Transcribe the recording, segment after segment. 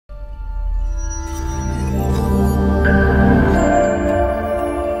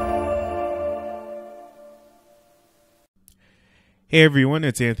Hey everyone,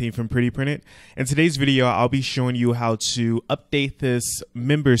 it's Anthony from Pretty Print. In today's video, I'll be showing you how to update this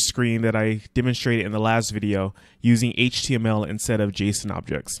member screen that I demonstrated in the last video using HTML instead of JSON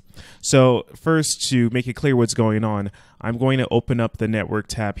objects. So first, to make it clear what's going on, I'm going to open up the network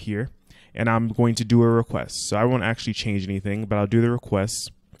tab here and I'm going to do a request. So I won't actually change anything, but I'll do the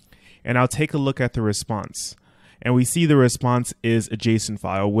request and I'll take a look at the response. And we see the response is a JSON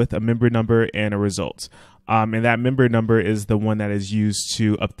file with a member number and a result. And that member number is the one that is used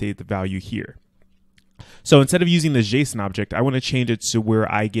to update the value here. So instead of using this JSON object, I want to change it to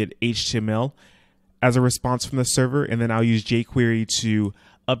where I get HTML as a response from the server, and then I'll use jQuery to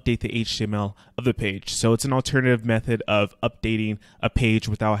update the HTML of the page. So it's an alternative method of updating a page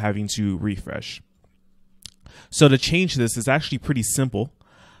without having to refresh. So to change this is actually pretty simple.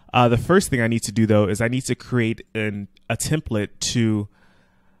 The first thing I need to do though is I need to create a template to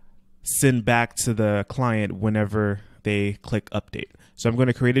send back to the client whenever they click update. So I'm going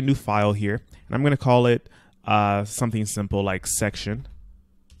to create a new file here and I'm going to call it something simple like section.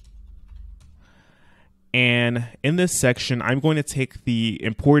 And in this section, I'm going to take the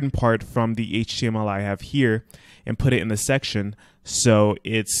important part from the HTML I have here and put it in the section so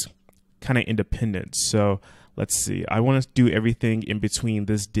it's kind of independent. So let's see, I want to do everything in between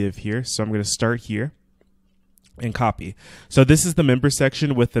this div here. So I'm going to start here and copy. So this is the member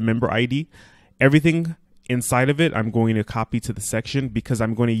section with the member ID. Everything inside of it, I'm going to copy to the section because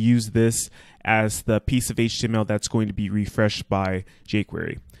I'm going to use this as the piece of HTML that's going to be refreshed by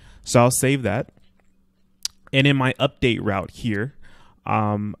jQuery. So I'll save that. And in my update route here,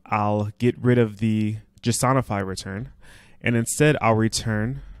 I'll get rid of the JSONify return. And instead, I'll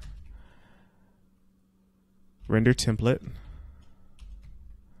return render template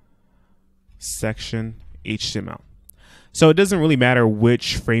section HTML. So it doesn't really matter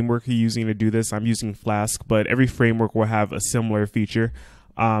which framework you're using to do this. I'm using Flask, but every framework will have a similar feature.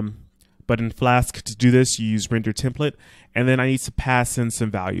 But in Flask, to do this, you use render template, and then I need to pass in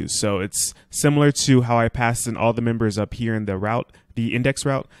some values. So it's similar to how I passed in all the members up here in the route, the index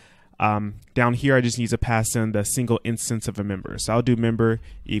route. Down here, I just need to pass in the single instance of a member. So I'll do member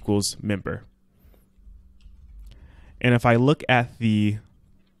equals member. And if I look at the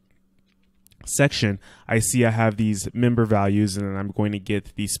section, I see I have these member values, and then I'm going to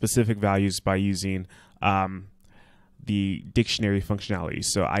get the specific values by using the dictionary functionality.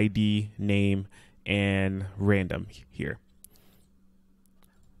 So ID, name, and random here.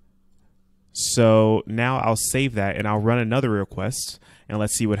 So now I'll save that and I'll run another request and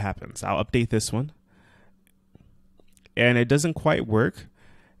let's see what happens. I'll update this one and it doesn't quite work.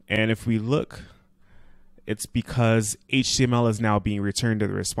 And if we look, it's because HTML is now being returned to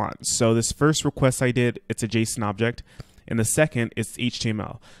the response. So this first request I did, it's a JSON object, and the second is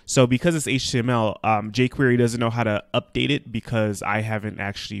HTML. So because it's HTML, jQuery doesn't know how to update it because I haven't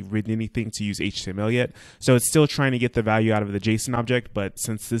actually written anything to use HTML yet. So it's still trying to get the value out of the JSON object, but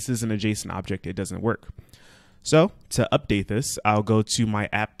since this isn't a JSON object, it doesn't work. So to update this, I'll go to my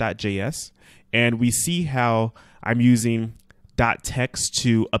app.js, and we see how I'm using .text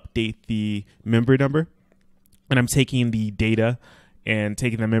to update the member number. And I'm taking the data and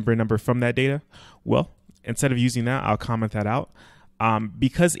taking the member number from that data. Well, instead of using that, I'll comment that out.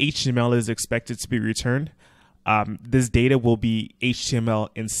 Because HTML is expected to be returned, this data will be HTML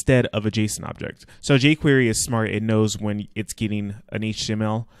instead of a JSON object. So jQuery is smart. It knows when it's getting an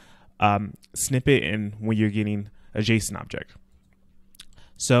HTML snippet and when you're getting a JSON object.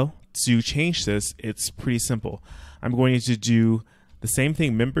 So to change this, it's pretty simple. I'm going to do the same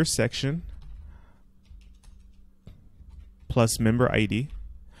thing, member section plus member ID.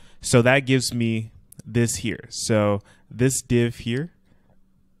 So that gives me this here. So this div here,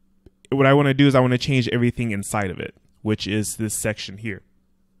 what I want to do is I want to change everything inside of it, which is this section here.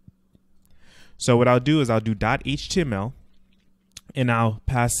 So what I'll do is I'll do .html and I'll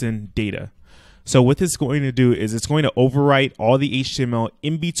pass in data. So what this is going to do is it's going to overwrite all the HTML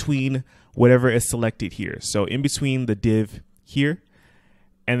in between whatever is selected here. So in between the div here,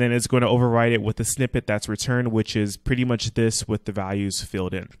 and then it's going to override it with the snippet that's returned, which is pretty much this with the values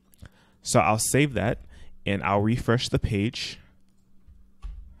filled in. So I'll save that and I'll refresh the page.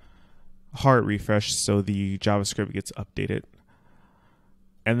 Hard refresh so the JavaScript gets updated.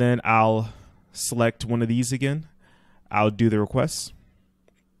 And then I'll select one of these again. I'll do the request.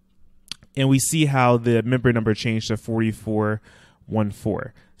 And we see how the member number changed to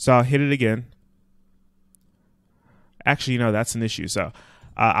 4414. So I'll hit it again. Actually, no, that's an issue. So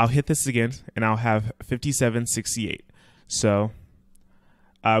I'll hit this again and I'll have 5768. So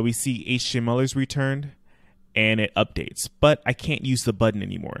we see HTML is returned and it updates, but I can't use the button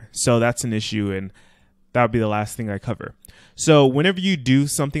anymore. So that's an issue, and That would be the last thing I cover. So whenever you do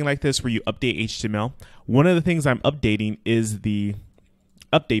something like this where you update HTML, one of the things I'm updating is the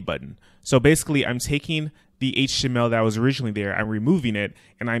update button. So basically I'm taking the HTML that was originally there, I'm removing it,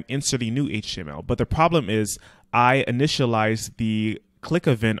 and I'm inserting new HTML. But the problem is I initialized the click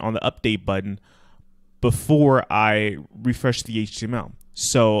event on the update button before I refresh the HTML.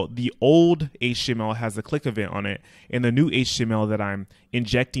 So the old HTML has the click event on it, and the new HTML that I'm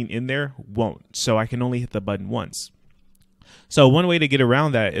injecting in there won't. So I can only hit the button once. So one way to get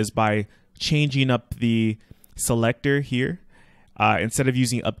around that is by changing up the selector here. Instead of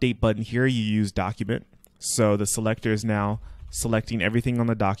using update button here, you use document. So the selector is now selecting everything on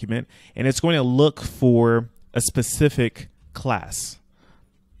the document, and it's going to look for a specific class.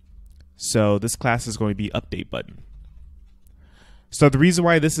 So this class is going to be update button. So the reason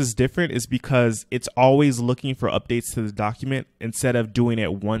why this is different is because it's always looking for updates to the document instead of doing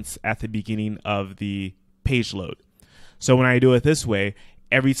it once at the beginning of the page load. So when I do it this way,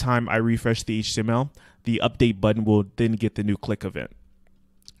 every time I refresh the HTML, the update button will then get the new click event.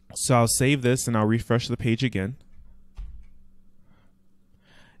 So I'll save this and I'll refresh the page again.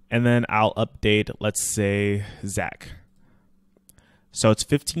 And then I'll update, let's say, Zach. So it's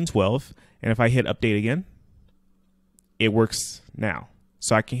 1512. And if I hit update again, it works now.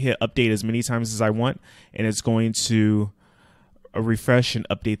 So I can hit update as many times as I want, and it's going to refresh and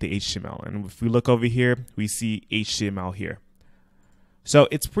update the HTML. And if we look over here, we see HTML here. So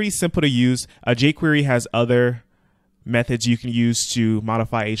it's pretty simple to use. jQuery has other methods you can use to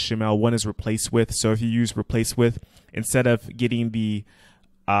modify HTML. One is replace with. So if you use replace with, instead of getting the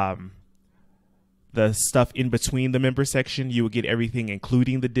stuff in between the member section, you will get everything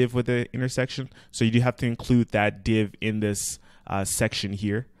including the div with the intersection. So you do have to include that div in this section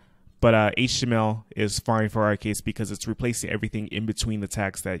here. But HTML is fine for our case because it's replacing everything in between the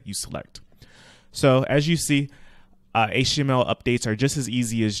tags that you select. So as you see, HTML updates are just as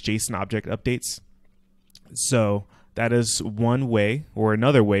easy as JSON object updates. So that is one way, or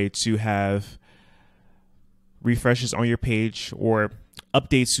another way to have refreshes on your page or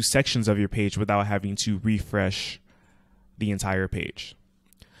updates to sections of your page without having to refresh the entire page.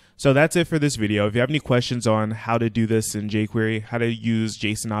 So that's it for this video. If you have any questions on how to do this in jQuery, how to use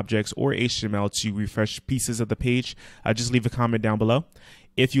JSON objects or HTML to refresh pieces of the page, just leave a comment down below.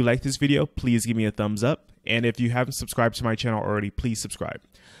 If you like this video, please give me a thumbs up. And if you haven't subscribed to my channel already, please subscribe.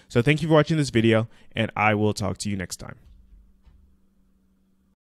 So thank you for watching this video, and I will talk to you next time.